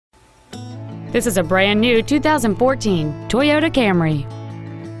This is a brand new 2014 Toyota Camry.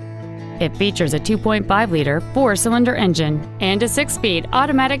 It features a 2.5-liter four-cylinder engine and a 6-speed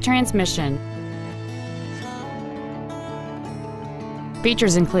automatic transmission.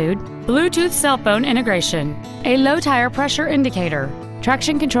 Features include Bluetooth cell phone integration, a low tire pressure indicator,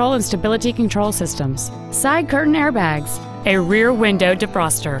 traction control and stability control systems, side curtain airbags, a rear window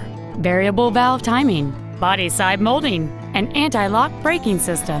defroster, variable valve timing, body side molding, an anti-lock braking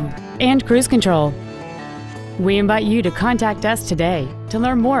system, and cruise control. We invite you to contact us today to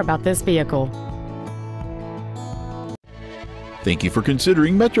learn more about this vehicle. Thank you for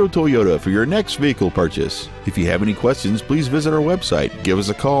considering Metro Toyota for your next vehicle purchase. If you have any questions, please visit our website, give us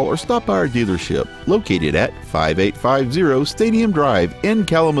a call, or stop by our dealership located at 5850 Stadium Drive in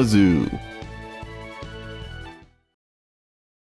Kalamazoo.